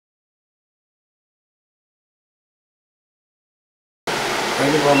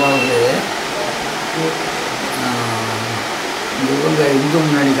பழனி பாபாவுக்கு இவங்க இந்து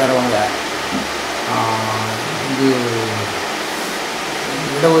முன்னணிக்காரவங்க இது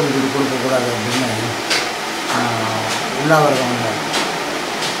இடஒதுக்கீடு கொடுக்கக்கூடாது அப்படின்னு உண்ணாவிரதம்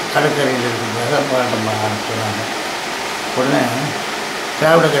கடற்கரையில் இருக்கிறதாக போராட்டம் ஆரம்பிச்சுறாங்க. உடனே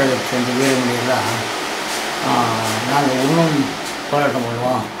திராவிட கழகத்தை சேர்ந்த வீரமணியெல்லாம் நாங்கள் இன்னும் போராட்டம்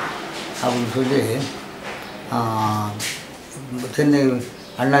பண்ணுவோம் அப்படின்னு சொல்லி சென்னை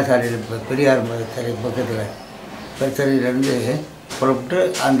அண்ணா சாலையில் இப்போ பெரியார் சிலை பக்கத்தில் சிலையிலேருந்து புறப்பட்டு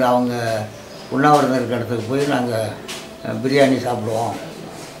அந்த அவங்க உண்ணாவிரதம் இருக்கிற இடத்துக்கு போய் நாங்கள் பிரியாணி சாப்பிடுவோம்,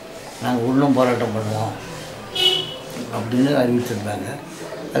 நாங்கள் இன்னும் போராட்டம் பண்ணுவோம் அப்படின்னு அறிவிச்சிருந்தாங்க.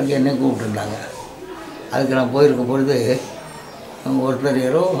 அதுக்கு என்னை கூப்பிட்டுருந்தாங்க. அதுக்கு நான் போயிருக்கும் பொழுது ஒருத்தர்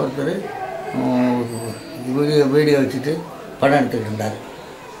வீடியோ வச்சுட்டு படம் எடுத்துக்கிட்டு இருந்தார்.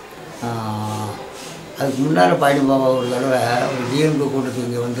 அதுக்கு முன்னால் பழனி பாபா ஒரு தடவை ஒரு டிஎம்கே கூட்டத்துக்கு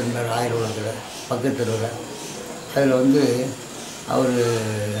இங்கே வந்திருந்தார் ஆயிரத்தில் பக்கத்து தெருவில். அதில்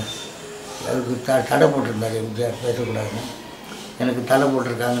அதுக்கு தடை போட்டிருந்தார். எம்ஜிஆர் பேசக்கூடாதுன்னு எனக்கு தடை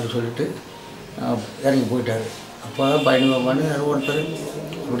போட்டிருக்காங்கன்னு சொல்லிட்டு இறங்கி போயிட்டார். அப்போ தான் பழனி பாபான்னு ஒருத்தர்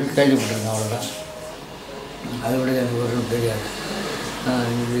அப்படி கேள்விப்பட்டிருக்கேன், அவ்வளோதான். அதை விட எனக்கு ஒன்றும் தெரியாது.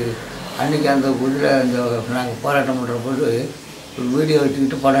 இது அன்றைக்கி அந்த இதில் அந்த நாங்கள் போராட்டம் பண்ணுற போது ஒரு வீடியோ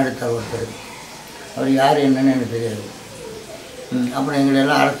வச்சுக்கிட்டு படம் எடுத்தார் ஒருத்தர். அவர் யார் என்னன்னு எனக்கு தெரியாது. அப்புறம்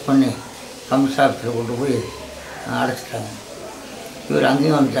எங்களெல்லாம் அரெஸ்ட் பண்ணி கமிஷன் ஆஃபீஸில் கொண்டு போய் அடைச்சிட்டாங்க. இவர்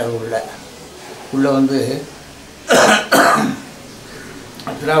அங்கேயும் வந்துட்டார். உள்ளே வந்து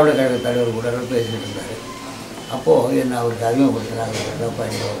திராவிட கழக தலைவர் கூட பேசிக்கிட்டு இருந்தார். அப்போது என்னை அவருக்கு அறிமுகப்படுத்தினாங்க. தான்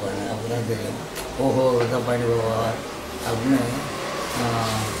பழனி பாபான்னு. அப்போ தான் தெரியும், ஓஹோ தான் பழனி பாபா அப்படின்னு.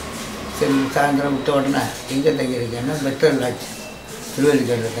 சரி சாயந்தரம் விட்ட உடனே எங்கே தங்கியிருக்கேன்னா மெட்ரல் லாட்ஜ்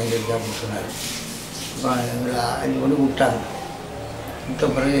திருவள்ளிக்கேட்டில் தங்கியிருக்கேன் அப்படின்னு சொன்னார். எங்களை 5 மணிக்கு விட்டாங்க. விட்ட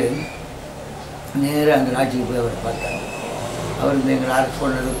பிறகு நேராக அந்த லாட்ஜுக்கு போய் அவர் பார்த்தாங்க. அவர் இந்த எங்களை அரெஸ்ட்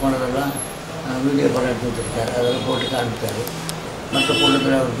போனதெல்லாம் வீடியோ படம் எடுத்து வச்சுருக்காரு. அதெல்லாம் போட்டு காமிச்சார். மற்ற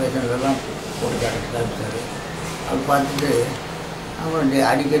பொருளுக்கு அவர் பேசுனதெல்லாம் போட்டு காமிச்சார். அவர் பார்த்துட்டு அவர்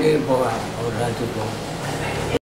அடிக்கடி போவாங்க. அவர் லாட்ஜுக்கு போவாங்க.